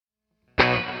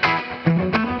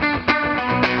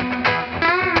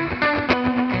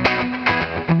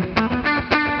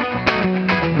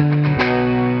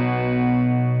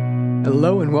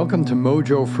and welcome to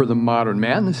Mojo for the Modern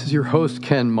Man. This is your host,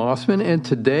 Ken Mossman, and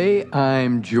today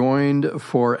I'm joined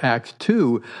for Act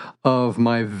 2 of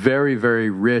my very, very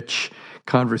rich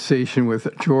conversation with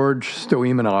George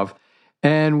Stoimenov.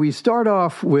 And we start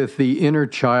off with the inner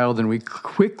child, and we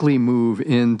quickly move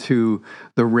into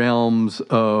the realms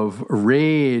of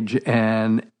rage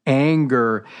and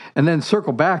anger, and then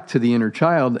circle back to the inner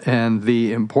child and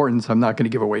the importance. I'm not going to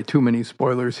give away too many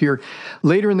spoilers here.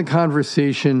 Later in the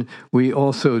conversation, we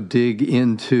also dig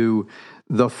into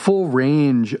the full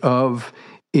range of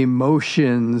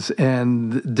emotions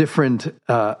and different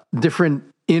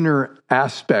inner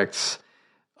aspects.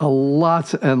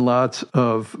 Lots and lots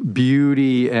of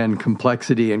beauty and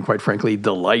complexity and, quite frankly,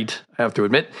 delight, I have to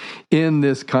admit, in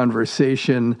this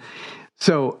conversation.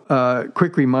 So,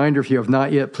 quick reminder, if you have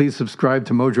not yet, please subscribe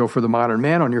to Mojo for the Modern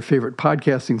Man on your favorite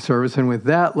podcasting service. And with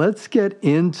that, let's get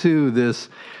into this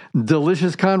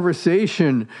delicious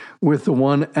conversation with the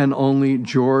one and only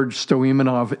George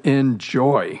Stoimenov.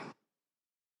 Enjoy.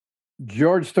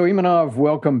 George Stoimenov,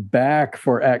 welcome back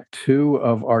for Act 2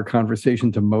 of our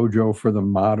conversation to Mojo for the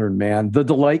Modern Man. The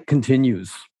delight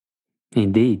continues.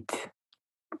 Indeed.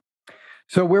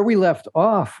 So where we left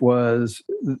off was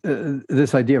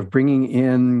this idea of bringing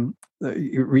in,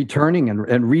 returning and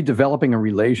redeveloping a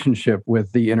relationship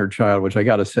with the inner child, which I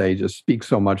got to say just speaks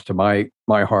so much to my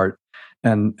heart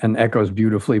and echoes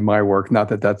beautifully my work. Not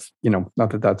that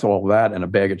that's all that and a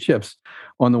bag of chips.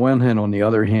 On the one hand, on the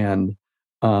other hand,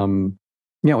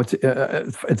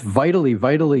 it's vitally,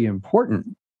 vitally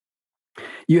important.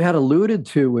 You had alluded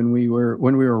to when we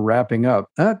were wrapping up,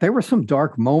 there were some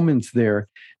dark moments there,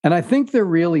 and I think they're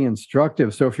really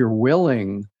instructive. So if you're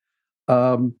willing,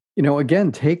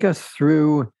 again, take us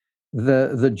through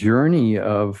the journey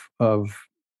of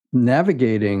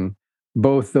navigating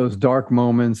both those dark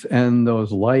moments and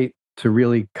those light to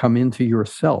really come into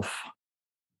yourself.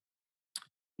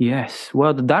 Yes,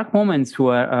 well, the dark moments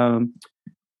were.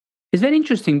 It's very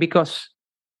interesting because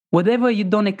whatever you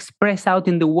don't express out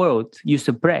in the world, you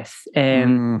suppress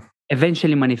and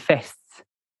eventually manifests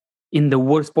in the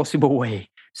worst possible way.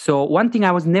 So one thing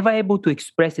I was never able to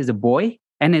express as a boy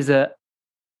and as a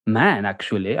man,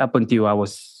 actually, up until I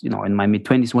was, in my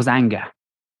mid-20s, was anger.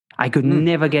 I could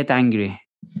never get angry.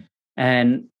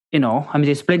 And,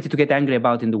 there's plenty to get angry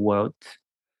about in the world.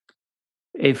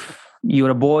 If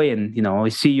you're a boy and, you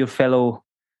see your fellow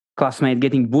classmate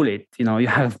getting bullied, you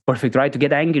have perfect right to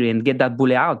get angry and get that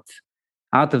bully out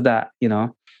of that,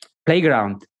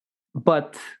 playground.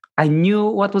 But I knew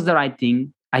what was the right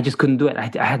thing. I just couldn't do it. I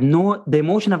had the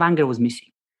emotion of anger was missing.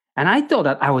 And I thought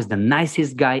that I was the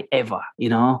nicest guy ever,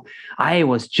 I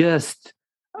was just,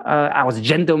 I was a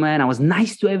gentleman. I was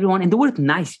nice to everyone. And the word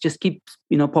nice just keeps,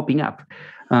 popping up.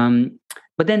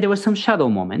 But then there were some shadow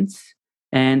moments.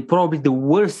 And probably the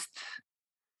worst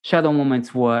shadow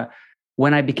moments were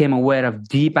when I became aware of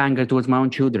deep anger towards my own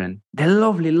children. They're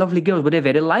lovely, lovely girls, but they're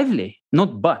very lively.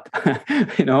 Not but,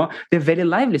 they're very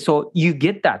lively. So you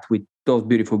get that with those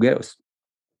beautiful girls.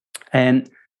 And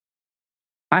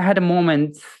I had a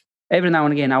moment, every now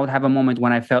and again, I would have a moment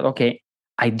when I felt, okay,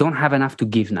 I don't have enough to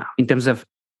give now in terms of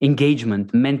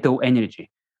engagement, mental energy.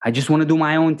 I just want to do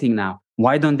my own thing now.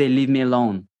 Why don't they leave me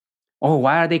alone? Oh,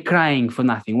 why are they crying for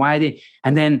nothing? Why are they?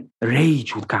 And then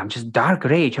rage would come, just dark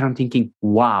rage. And I'm thinking,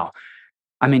 wow.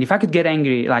 I mean, if I could get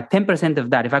angry, like 10%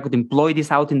 of that, if I could employ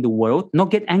this out in the world,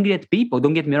 not get angry at people,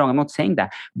 don't get me wrong, I'm not saying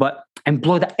that, but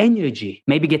employ the energy,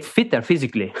 maybe get fitter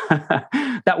physically,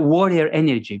 that warrior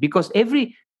energy, because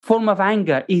every form of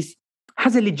anger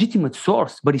has a legitimate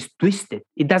source, but it's twisted.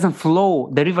 It doesn't flow.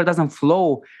 The river doesn't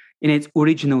flow in its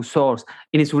original source,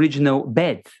 in its original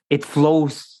bed. It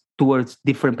flows towards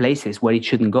different places where it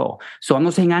shouldn't go. So I'm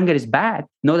not saying anger is bad,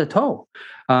 not at all.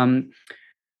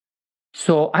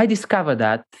 So I discovered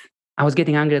that I was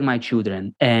getting angry at my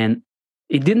children, and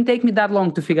it didn't take me that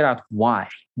long to figure out why,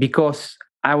 because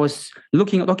I was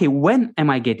looking at, okay, when am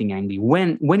I getting angry?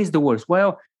 When is the worst?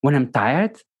 Well, when I'm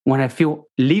tired, when I feel,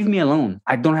 leave me alone.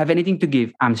 I don't have anything to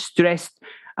give. I'm stressed.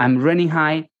 I'm running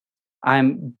high.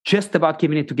 I'm just about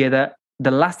keeping it together.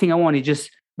 The last thing I want is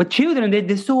just, but children,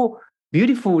 they're so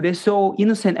beautiful. They're so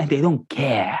innocent and they don't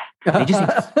care. They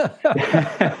just,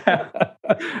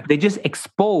 they just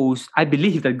expose, I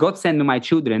believe that God sent me my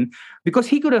children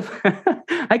because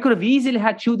I could have easily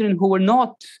had children who were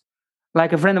not,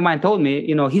 like a friend of mine told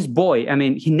me, his boy,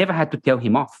 he never had to tell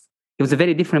him off. It was a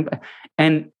very different,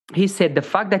 and he said, the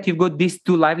fact that you've got these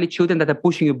two lively children that are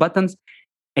pushing your buttons,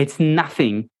 it's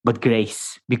nothing but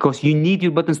grace, because you need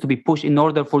your buttons to be pushed in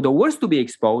order for the worst to be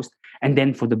exposed and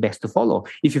then for the best to follow,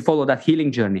 if you follow that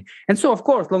healing journey. And so, of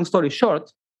course, long story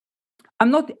short, I'm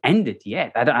not ended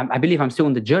yet. I believe I'm still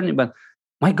on the journey, but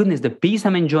my goodness, the peace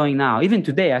I'm enjoying now. Even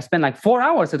today, I spent like 4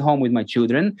 hours at home with my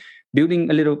children, building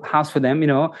a little house for them,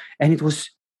 and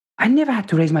I never had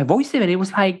to raise my voice even. It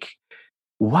was like,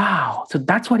 wow. So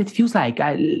that's what it feels like.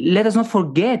 Let us not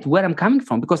forget where I'm coming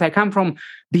from, because I come from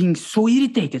being so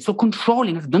irritated, so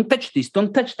controlling. Don't touch this,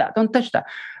 don't touch that, don't touch that.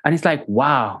 And it's like,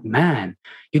 wow, man,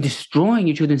 you're destroying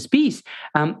your children's peace.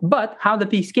 But how the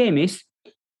peace came is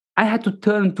I had to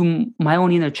turn to my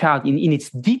own inner child in its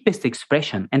deepest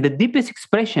expression. And the deepest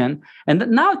expression, and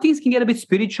now things can get a bit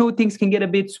spiritual, things can get a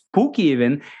bit spooky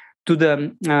even to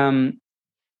the,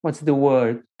 what's the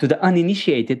word? To the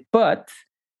uninitiated. But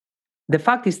the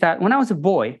fact is that when I was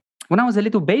a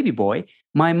little baby boy,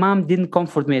 my mom didn't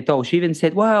comfort me at all. She even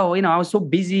said, well, I was so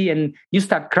busy, and you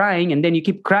start crying, and then you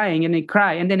keep crying and you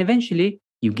cry. And then eventually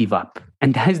you give up.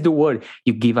 And that's the word,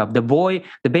 you give up. The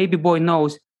baby boy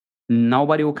knows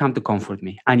nobody will come to comfort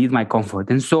me. I need my comfort.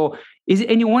 And so is it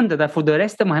any wonder that for the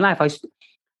rest of my life,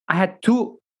 I had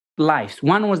two lives.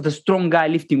 One was the strong guy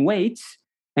lifting weights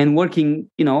and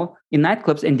working, in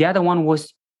nightclubs. And the other one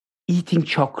was eating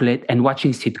chocolate and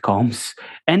watching sitcoms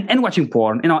and watching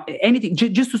porn, anything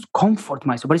just to comfort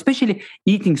myself, but especially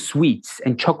eating sweets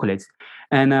and chocolates.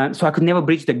 And so I could never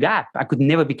bridge the gap. I could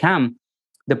never become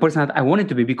the person that I wanted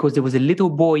to be, because there was a little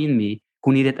boy in me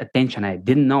who needed attention. I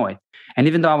didn't know it. And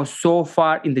even though I was so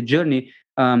far in the journey,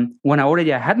 when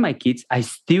I had my kids, I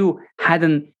still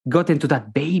hadn't gotten to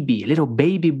that little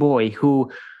baby boy who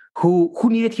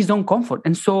needed his own comfort.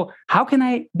 And so how can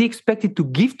I be expected to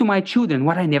give to my children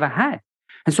what I never had?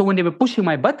 And so when they were pushing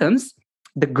my buttons,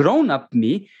 the grown-up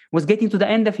me was getting to the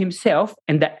end of himself,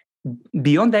 and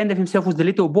beyond the end of himself was the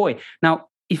little boy. Now,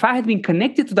 if I had been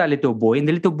connected to that little boy, and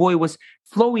the little boy was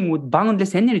flowing with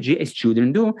boundless energy, as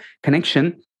children do,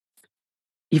 connection,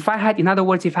 if I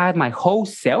had my whole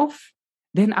self,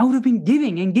 then I would have been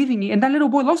giving and giving. And that little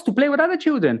boy loves to play with other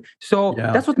children. So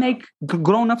that's what makes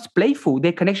grown-ups playful,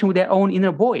 their connection with their own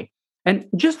inner boy. And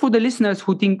just for the listeners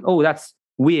who think, oh, that's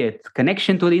weird,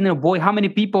 connection to the inner boy, how many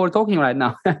people are talking right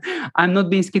now? I'm not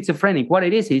being schizophrenic. What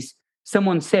it is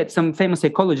someone said, some famous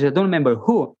psychologist, I don't remember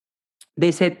who,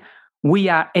 they said, we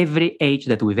are every age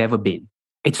that we've ever been.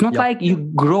 It's not like you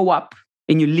grow up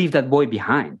and you leave that boy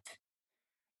behind.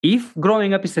 If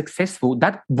growing up is successful,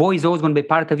 that boy is always going to be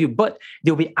part of you, but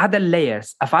there'll be other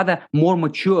layers of other more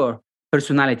mature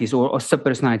personalities or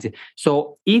sub-personalities.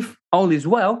 So if all is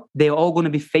well, they're all going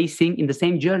to be facing in the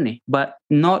same journey, but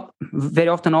not very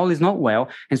often all is not well.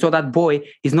 And so that boy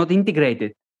is not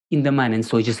integrated in the man. And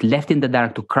so he's just left in the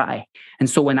dark to cry. And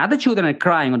so when other children are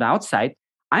crying on the outside,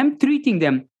 I'm treating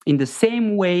them in the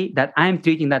same way that I'm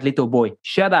treating that little boy.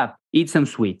 Shut up, eat some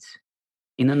sweets,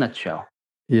 in a nutshell.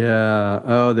 Yeah.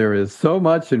 Oh, there is so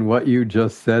much in what you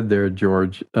just said there,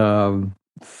 George.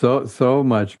 So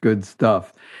much good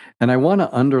stuff. And I want to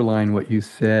underline what you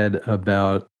said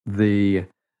about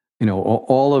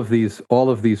all of these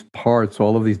parts,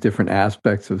 all of these different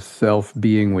aspects of self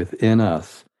being within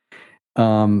us,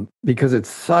 because it's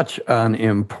such an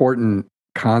important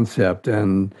concept.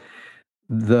 And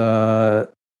the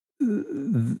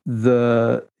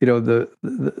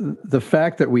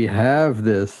fact that we have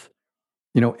this,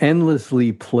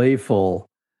 endlessly playful,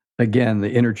 again, the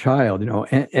inner child,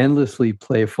 endlessly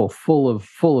playful, full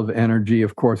of energy.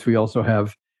 Of course, we also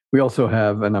have,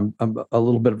 and I'm a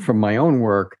little bit from my own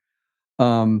work.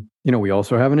 We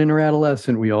also have an inner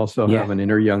adolescent. We also have an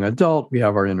inner young adult. We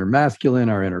have our inner masculine,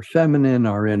 our inner feminine,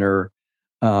 our inner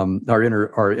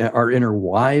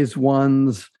wise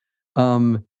ones.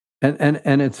 And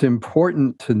it's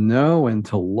important to know and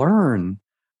to learn,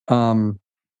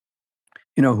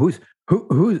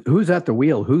 who's at the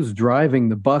wheel, who's driving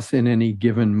the bus in any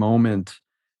given moment,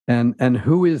 and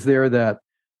who is there that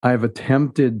I've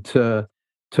attempted to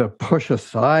push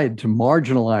aside, to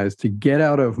marginalize, to get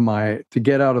out of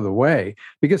the way.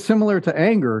 Because similar to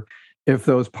anger, if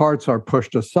those parts are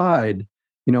pushed aside,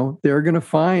 they're going to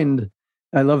find.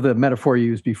 I love the metaphor you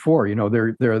used before.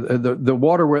 The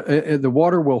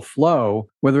water will flow,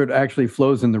 whether it actually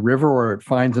flows in the river or it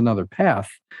finds another path.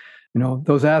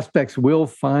 Those aspects will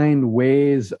find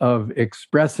ways of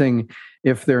expressing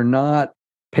if they're not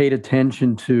paid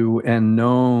attention to and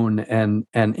known and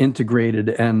integrated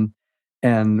and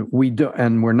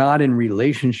we're not in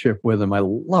relationship with them. I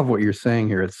love what you're saying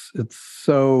here. It's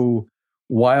so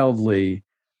wildly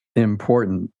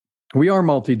important. We are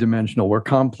multidimensional. We're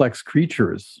complex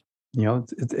creatures,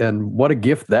 and what a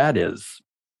gift that is.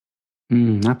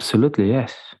 Absolutely,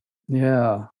 yes.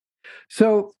 Yeah.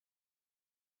 So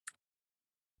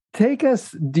take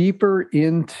us deeper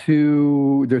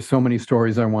into, there's so many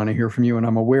stories I want to hear from you, and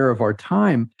I'm aware of our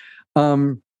time.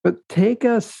 But take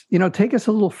us a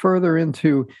little further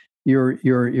into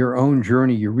your own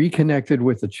journey. You reconnected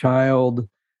with the child.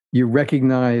 You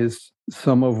recognized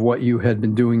some of what you had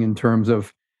been doing in terms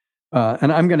of,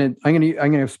 and I'm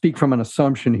gonna speak from an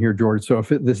assumption here, George. So if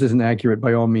this isn't accurate,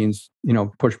 by all means,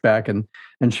 push back and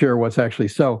share what's actually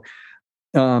so.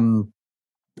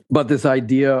 But this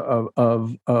idea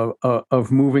of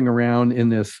moving around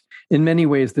in many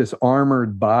ways, this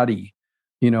armored body,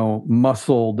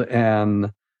 muscled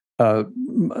and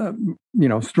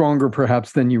stronger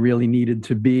perhaps than you really needed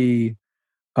to be,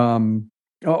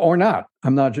 or not.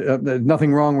 I'm not.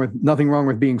 Nothing wrong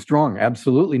with being strong.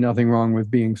 Absolutely nothing wrong with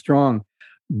being strong.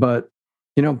 But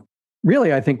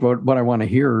really, I think what I want to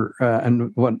hear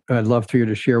and what I'd love for you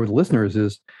to share with listeners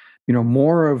is,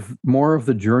 more of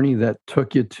the journey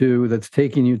that's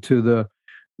taking you to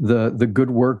the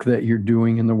good work that you're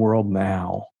doing in the world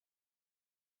now.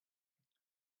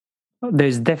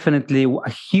 There's definitely a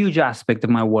huge aspect of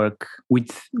my work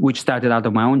which started out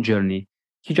of my own journey.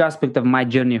 Huge aspect of my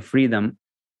journey of freedom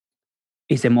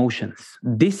is emotions.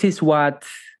 This is what,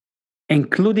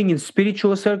 including in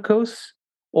spiritual circles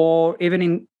or even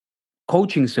in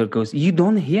coaching circles, you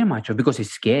don't hear much of because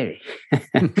it's scary.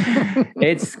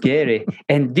 It's scary.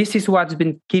 And this is what's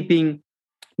been keeping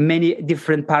many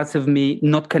different parts of me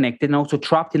not connected and also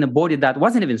trapped in a body that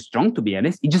wasn't even strong, to be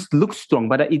honest. It just looked strong,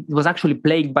 but it was actually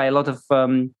plagued by a lot of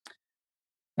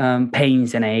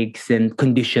pains and aches and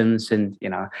conditions and,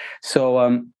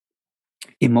 so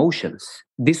emotions.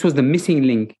 This was the missing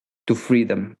link to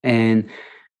freedom. And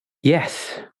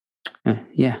yes,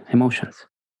 emotions.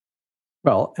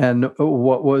 Well, and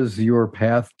what was your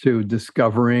path to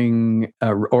discovering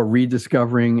or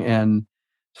rediscovering and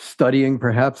studying,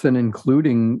 perhaps, and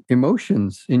including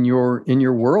emotions in your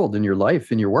world, in your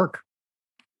life, in your work?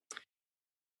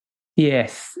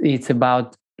 Yes, it's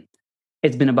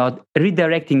been about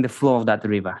redirecting the flow of that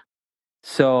river.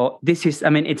 So this is,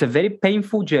 it's a very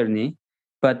painful journey,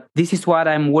 but this is what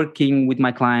I'm working with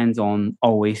my clients on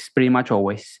always, pretty much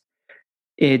always.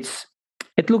 It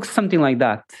looks something like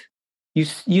that. You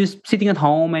sitting at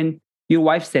home and your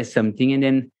wife says something and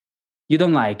then you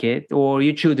don't like it, or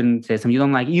your children say something you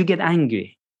don't like it, you get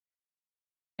angry.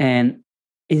 And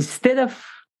instead of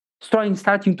starting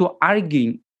to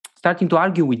argue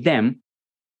with them,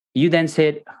 you then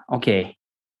said, okay,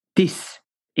 this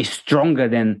is stronger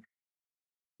than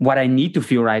what I need to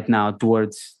feel right now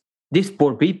towards these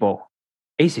poor people.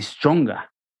 This is stronger.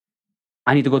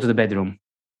 I need to go to the bedroom.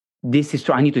 This is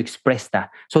true. I need to express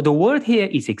that. So the word here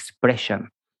is expression.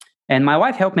 And my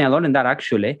wife helped me a lot in that,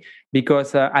 actually,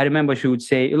 because I remember she would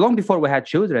say, long before we had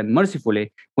children,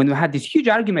 mercifully, when we had these huge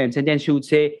arguments, and then she would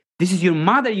say, this is your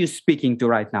mother you're speaking to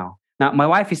right now. Now, my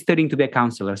wife is studying to be a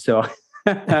counselor, so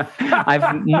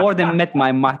I've more than met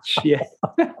my match. Yeah.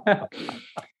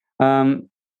 And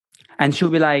she'll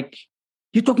be like,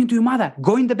 you're talking to your mother.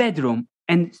 Go in the bedroom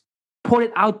and pour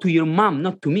it out to your mom,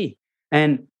 not to me.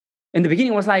 And in the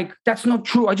beginning, I was like, that's not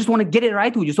true. I just want to get it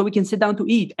right with you so we can sit down to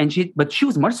eat. But she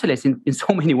was merciless in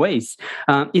so many ways.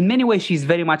 In many ways, she's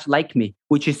very much like me,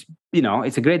 which is,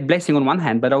 it's a great blessing on one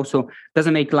hand, but also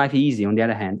doesn't make life easy on the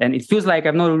other hand. And it feels like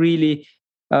I'm not really,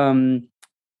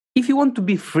 if you want to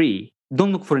be free,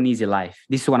 don't look for an easy life.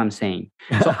 This is what I'm saying.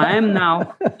 So I am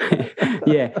now,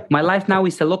 my life now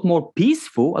is a lot more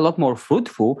peaceful, a lot more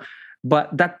fruitful.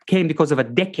 But that came because of a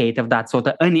decade of that sort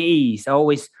of unease,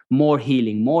 always more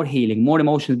healing, more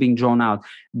emotions being drawn out.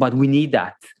 But we need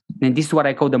that. And this is what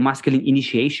I call the masculine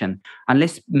initiation.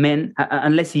 Unless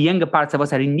younger parts of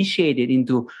us are initiated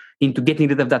into getting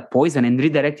rid of that poison and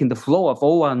redirecting the flow of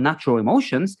all our natural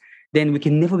emotions, then we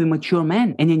can never be mature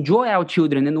men and enjoy our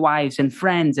children and wives and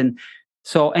friends. And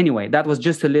so anyway, that was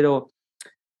just a little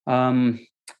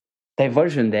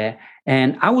diversion there.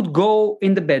 And I would go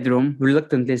in the bedroom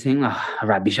reluctantly saying,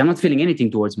 rubbish, I'm not feeling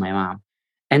anything towards my mom.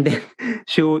 And then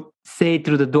she would say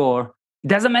through the door, it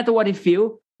doesn't matter what you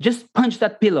feel, just punch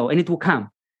that pillow and it will come.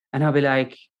 And I'll be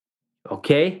like,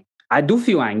 okay, I do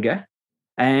feel anger.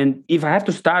 And if I have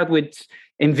to start with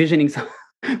envisioning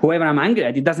whoever I'm angry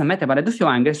at, it doesn't matter, but I do feel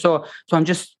anger. So I'll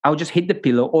just hit the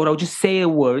pillow, or I'll just say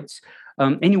words,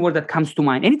 any word that comes to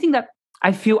mind, anything that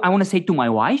I feel I want to say to my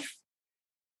wife.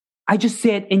 I just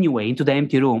say it anyway into the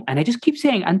empty room. And I just keep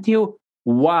saying until,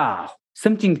 wow,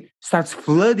 something starts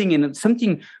flooding and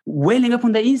something welling up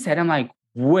on the inside. I'm like,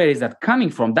 where is that coming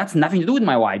from? That's nothing to do with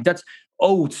my wife. That's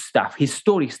old stuff,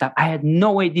 historic stuff. I had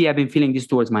no idea I've been feeling this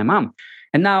towards my mom.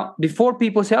 And now, before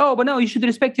people say, oh, but no, you should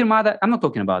respect your mother. I'm not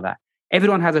talking about that.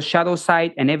 Everyone has a shadow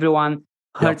side and everyone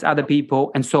hurts other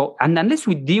people. And so, and unless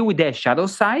we deal with their shadow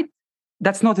side,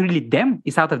 that's not really them.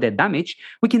 It's out of their damage.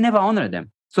 We can never honor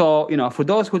them. So, for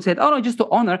those who said, oh, no, just to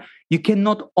honor, you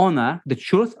cannot honor the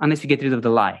truth unless you get rid of the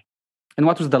lie. And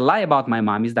what was the lie about my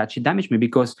mom is that she damaged me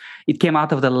because it came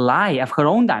out of the lie of her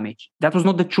own damage. That was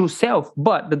not the true self,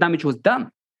 but the damage was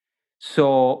done.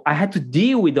 So I had to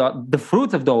deal with the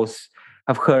fruits of those,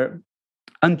 of her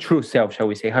untrue self, shall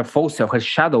we say, her false self, her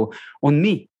shadow on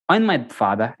me, on my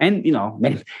father, and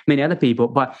many other people.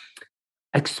 But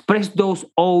express those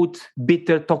old,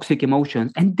 bitter, toxic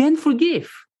emotions, and then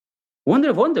forgive.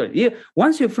 Wonder. Yeah.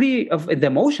 Once you're free of the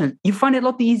emotions, you find it a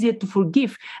lot easier to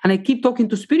forgive. And I keep talking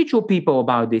to spiritual people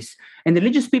about this. And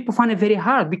religious people find it very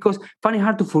hard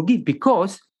to forgive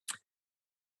because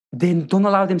they don't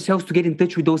allow themselves to get in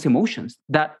touch with those emotions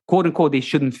that, quote unquote, they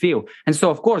shouldn't feel. And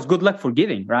so, of course, good luck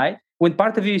forgiving, right? When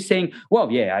part of you is saying,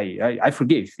 well, yeah, I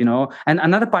forgive, and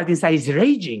another part inside is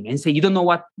raging and say, you don't know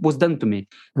what was done to me.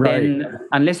 Right. Then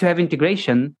unless you have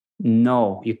integration,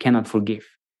 no, you cannot forgive.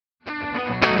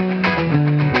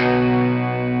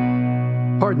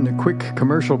 Pardon the quick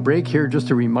commercial break here.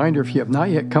 Just a reminder, if you have not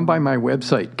yet, come by my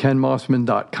website,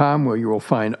 kenmossman.com, where you will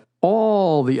find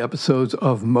all the episodes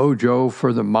of Mojo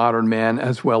for the Modern Man,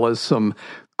 as well as some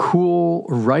cool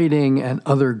writing and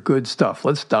other good stuff.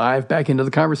 Let's dive back into the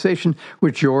conversation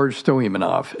with George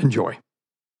Stoimenov. Enjoy. I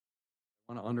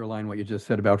want to underline what you just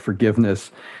said about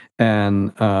forgiveness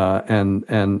and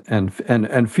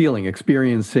feeling,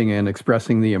 experiencing, and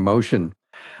expressing the emotion,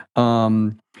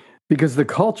 because the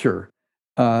culture.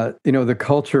 The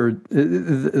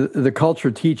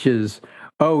culture teaches,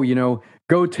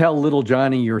 go tell little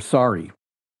Johnny you're sorry.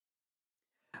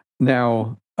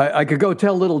 Now, I could go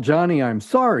tell little Johnny I'm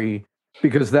sorry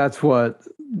because that's what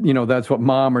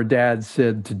mom or dad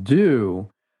said to do.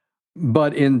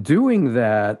 But in doing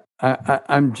that,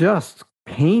 I'm just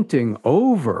painting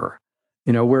over.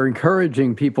 We're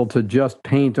encouraging people to just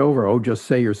paint over. Oh, just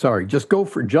say you're sorry. Just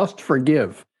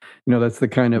forgive. That's the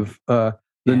kind of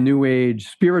the new age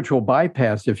spiritual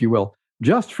bypass, if you will.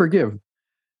 Just forgive.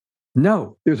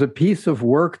 No, there's a piece of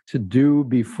work to do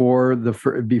before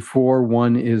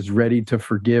one is ready to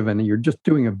forgive, and you're just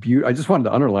doing I just wanted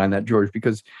to underline that, George,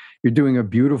 because you're doing a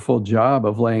beautiful job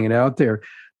of laying it out there,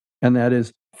 and that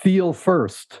is feel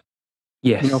first.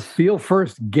 Yes. Feel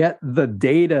first. Get the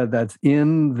data that's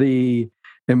in the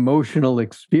emotional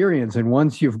experience, and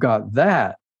once you've got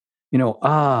that,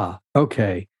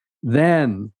 okay,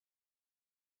 then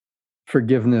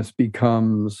forgiveness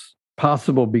becomes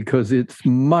possible because it's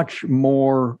much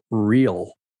more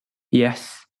real.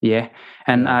 Yes. Yeah.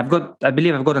 And I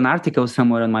believe I've got an article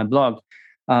somewhere on my blog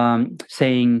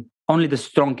saying only the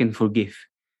strong can forgive.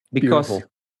 Because Beautiful.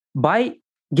 by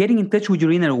getting in touch with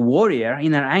your inner warrior,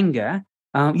 inner anger,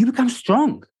 you become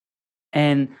strong.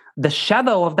 And the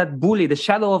shadow of that bully, the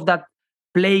shadow of that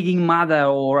plaguing mother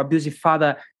or abusive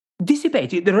father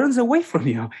dissipates. It runs away from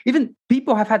you. Even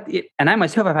people have had, and I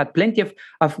myself have had plenty of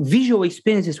visual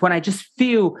experiences when I just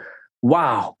feel,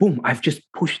 wow, boom, I've just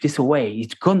pushed this away.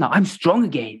 It's gone now. I'm strong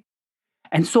again.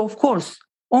 And so, of course,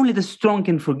 only the strong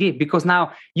can forgive because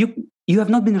now you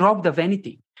have not been robbed of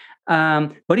anything.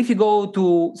 But if you go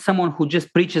to someone who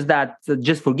just preaches that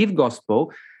just forgive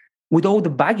gospel, with all the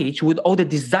baggage, with all the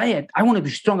desire, I want to be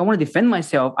strong, I want to defend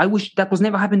myself, I wish that was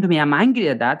never happened to me, I'm angry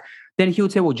at that, then he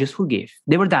would say, well, just forgive.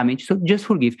 They were damaged, so just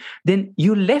forgive. Then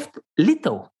you left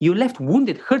little, you left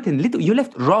wounded, hurting little, you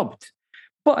left robbed.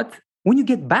 But when you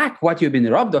get back what you've been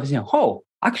robbed of, you say, oh,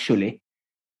 actually,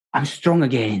 I'm strong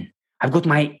again. I've got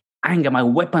my anger, my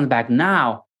weapon back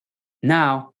now.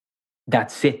 Now,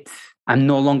 that's it. I'm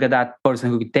no longer that person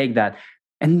who could take that.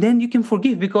 And then you can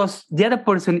forgive because the other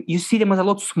person, you see them as a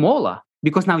lot smaller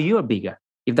because now you're bigger,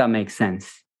 if that makes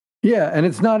sense. Yeah, and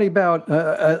it's not about,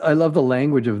 I love the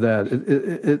language of that.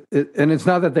 And it's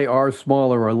not that they are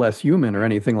smaller or less human or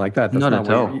anything like that. That's not at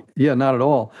all. Yeah, not at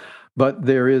all. But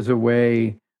there is a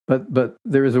way, but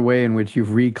there is a way in which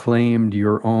you've reclaimed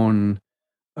your own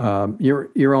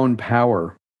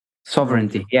power.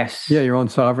 Sovereignty, yes. Yeah, your own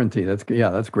sovereignty.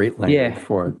 That's great language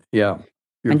for it. Yeah.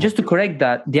 Beautiful. And just to correct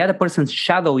that, the other person's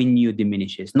shadow in you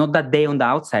diminishes, not that they on the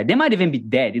outside. They might even be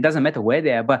dead. It doesn't matter where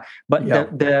they are, but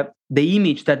the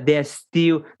image that that's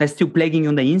still plaguing you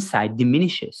on the inside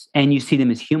diminishes, and you see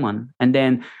them as human. And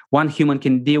then one human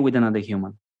can deal with another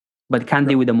human, but can't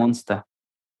deal with a monster.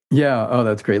 Yeah. Oh,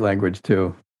 that's great language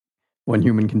too. One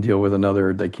human can deal with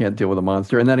another, they can't deal with a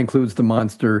monster, and that includes the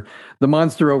monster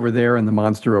over there, and the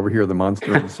monster over here, the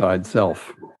monster inside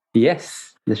self.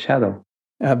 Yes, the shadow.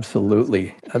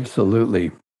 Absolutely.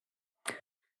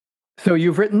 So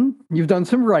you've done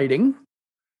some writing.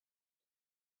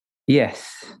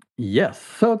 Yes.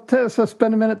 So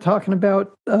spend a minute talking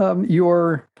about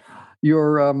your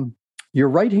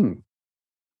writing.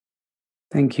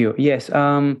 Thank you. Yes.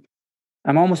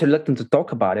 I'm almost reluctant to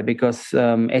talk about it because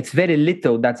it's very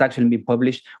little that's actually been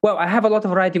published. Well, I have a lot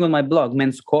of writing on my blog,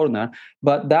 Men's Corner,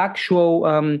 but the actual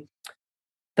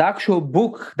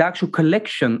book, the actual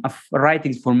collection of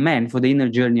writings for men, for the inner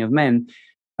journey of men,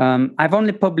 I've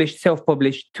only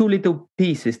self-published two little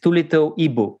pieces, two little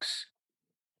ebooks,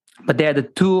 but they are the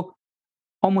two,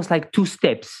 almost like two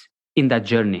steps in that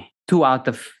journey, 2 out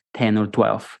of 10 or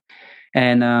 12.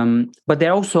 And but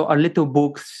there also are little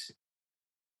books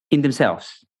in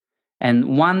themselves.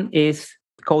 And one is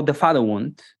called The Father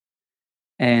Wound,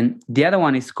 and the other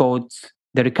one is called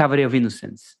The Recovery of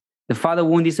Innocence. The father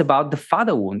wound is about the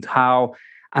father wound, how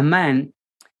a man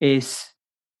is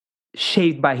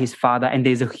shaped by his father, and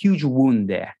there's a huge wound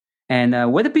there.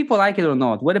 And whether people like it or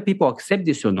not, whether people accept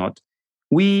this or not,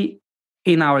 we,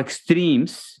 in our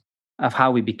extremes of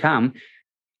how we become,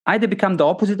 either become the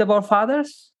opposite of our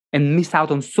fathers and miss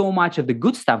out on so much of the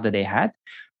good stuff that they had,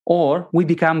 or we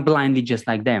become blindly just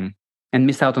like them and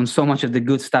miss out on so much of the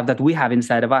good stuff that we have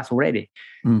inside of us already.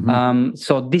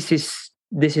 So this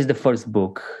is the first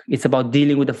book. It's about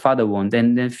dealing with the father wound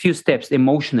and a few steps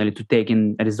emotionally to take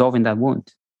in resolving that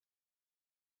wound.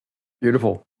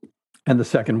 Beautiful. And the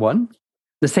second one?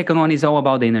 The second one is all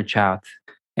about the inner child.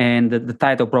 And the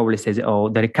title probably says,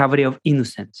 the recovery of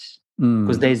innocence.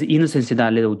 Because there's innocence in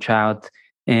that little child.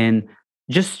 And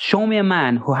just show me a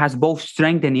man who has both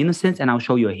strength and innocence, and I'll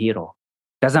show you a hero.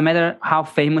 Doesn't matter how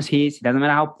famous he is. Doesn't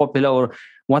matter how popular or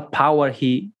what power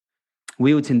he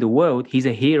wields in the world. He's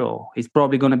a hero. He's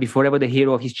probably going to be forever the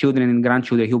hero of his children and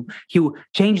grandchildren. He'll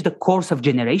change the course of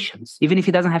generations. Even if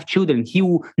he doesn't have children, he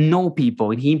will know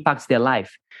people and he impacts their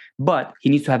life. But he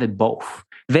needs to have it both.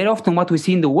 Very often what we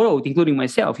see in the world, including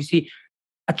myself, you see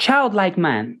a childlike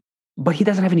man, but he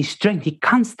doesn't have any strength. He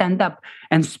can't stand up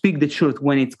and speak the truth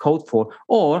when it's called for.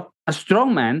 Or a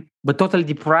strong man, but totally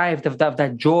deprived of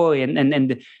that joy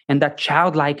and that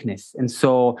childlikeness. And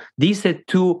so these are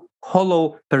two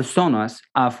hollow personas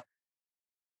of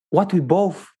what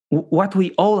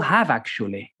we all have,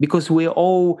 actually, because we're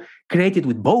all created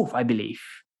with both, I believe.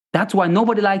 That's why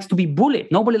nobody likes to be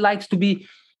bullied. Nobody likes to be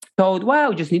told,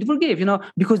 well, you just need to forgive,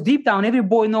 because deep down, every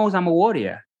boy knows I'm a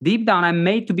warrior. Deep down, I'm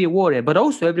made to be a warrior, but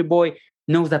also every boy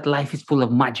knows that life is full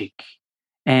of magic.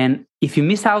 And if you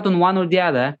miss out on one or the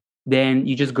other, then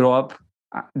you just grow up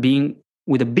being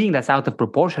with a being that's out of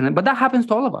proportion. But that happens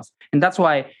to all of us. And that's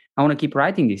why I want to keep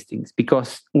writing these things,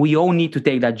 because we all need to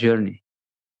take that journey.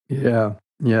 Yeah.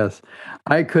 Yes.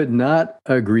 I could not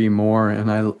agree more.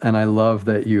 And I love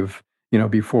that you've,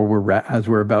 before as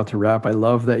we're about to wrap, I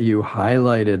love that you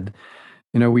highlighted,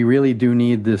 we really do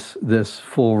need this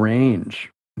full range,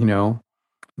 the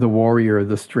warrior,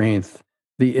 the strength,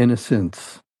 the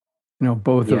innocence,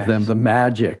 both of them, the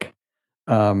magic.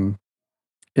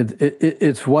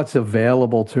 It's what's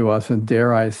available to us, and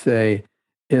dare I say,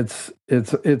 it's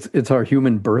our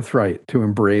human birthright to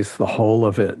embrace the whole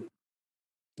of it.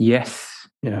 Yes.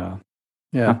 Yeah.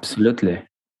 Absolutely.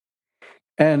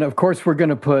 And of course, we're going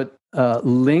to put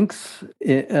links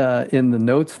in the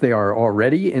notes. They are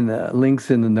already in the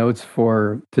links in the notes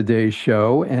for today's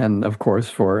show, and of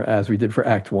course, as we did for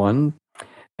Act 1.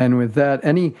 And with that,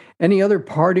 any other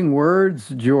parting words,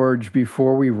 George,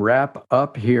 before we wrap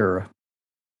up here?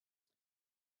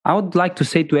 I would like to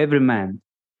say to every man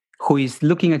who is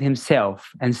looking at himself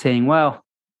and saying, well,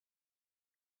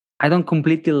 I don't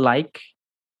completely like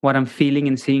what I'm feeling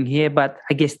and seeing here, but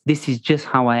I guess this is just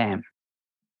how I am.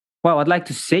 Well, I'd like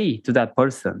to say to that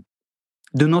person,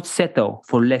 do not settle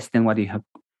for less than what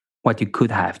you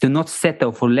could have. Do not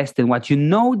settle for less than what you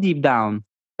know deep down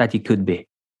that you could be.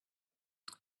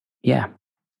 Yeah.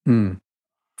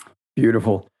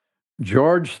 Beautiful.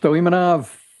 George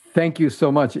Stoimenov, thank you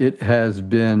so much. It has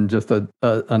been just an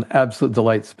absolute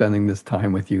delight spending this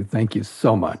time with you. Thank you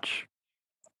so much.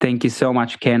 Thank you so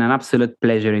much, Ken. An absolute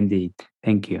pleasure indeed.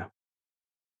 Thank you.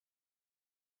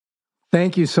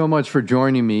 Thank you so much for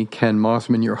joining me, Ken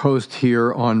Mossman, your host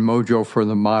here on Mojo for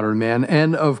the Modern Man,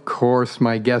 and of course,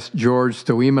 my guest, George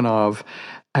Stoimenov,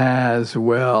 as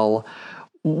well.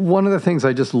 One of the things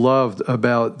I just loved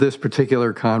about this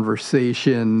particular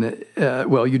conversation,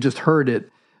 you just heard it,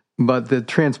 but the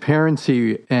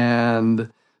transparency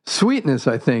and sweetness,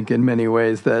 I think, in many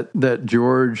ways, that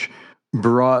George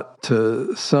brought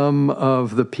to some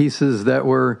of the pieces that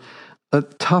were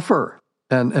tougher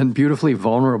and beautifully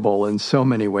vulnerable in so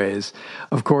many ways.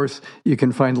 Of course, you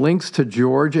can find links to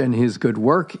George and his good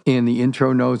work in the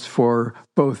intro notes for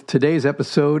both today's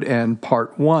episode and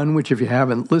part 1, which if you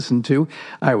haven't listened to,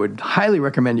 I would highly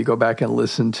recommend you go back and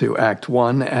listen to Act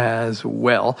 1 as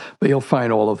well. But you'll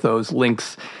find all of those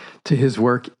links to his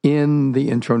work in the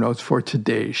intro notes for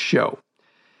today's show.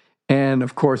 And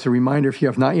of course, a reminder, if you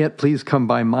have not yet, please come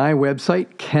by my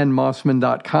website,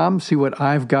 kenmossman.com, see what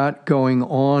I've got going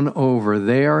on over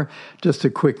there. Just a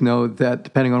quick note that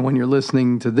depending on when you're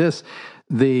listening to this,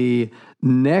 the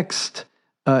next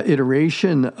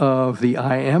iteration of the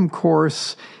IM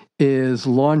course is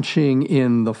launching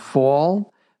in the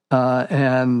fall,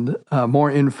 and more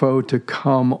info to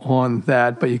come on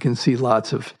that, but you can see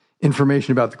lots of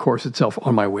information about the course itself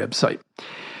on my website.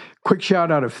 Quick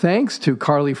shout out of thanks to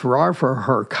Carly Farrar for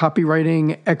her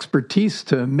copywriting expertise,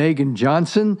 to Megan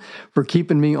Johnson for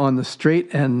keeping me on the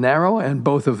straight and narrow, and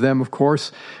both of them, of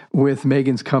course, with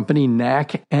Megan's company,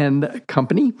 Knack and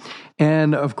Company,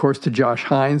 and of course to Josh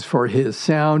Hines for his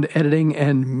sound editing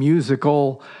and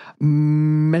musical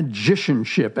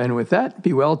magicianship. And with that,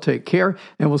 be well, take care,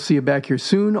 and we'll see you back here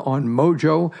soon on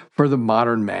Mojo for the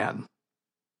Modern Man.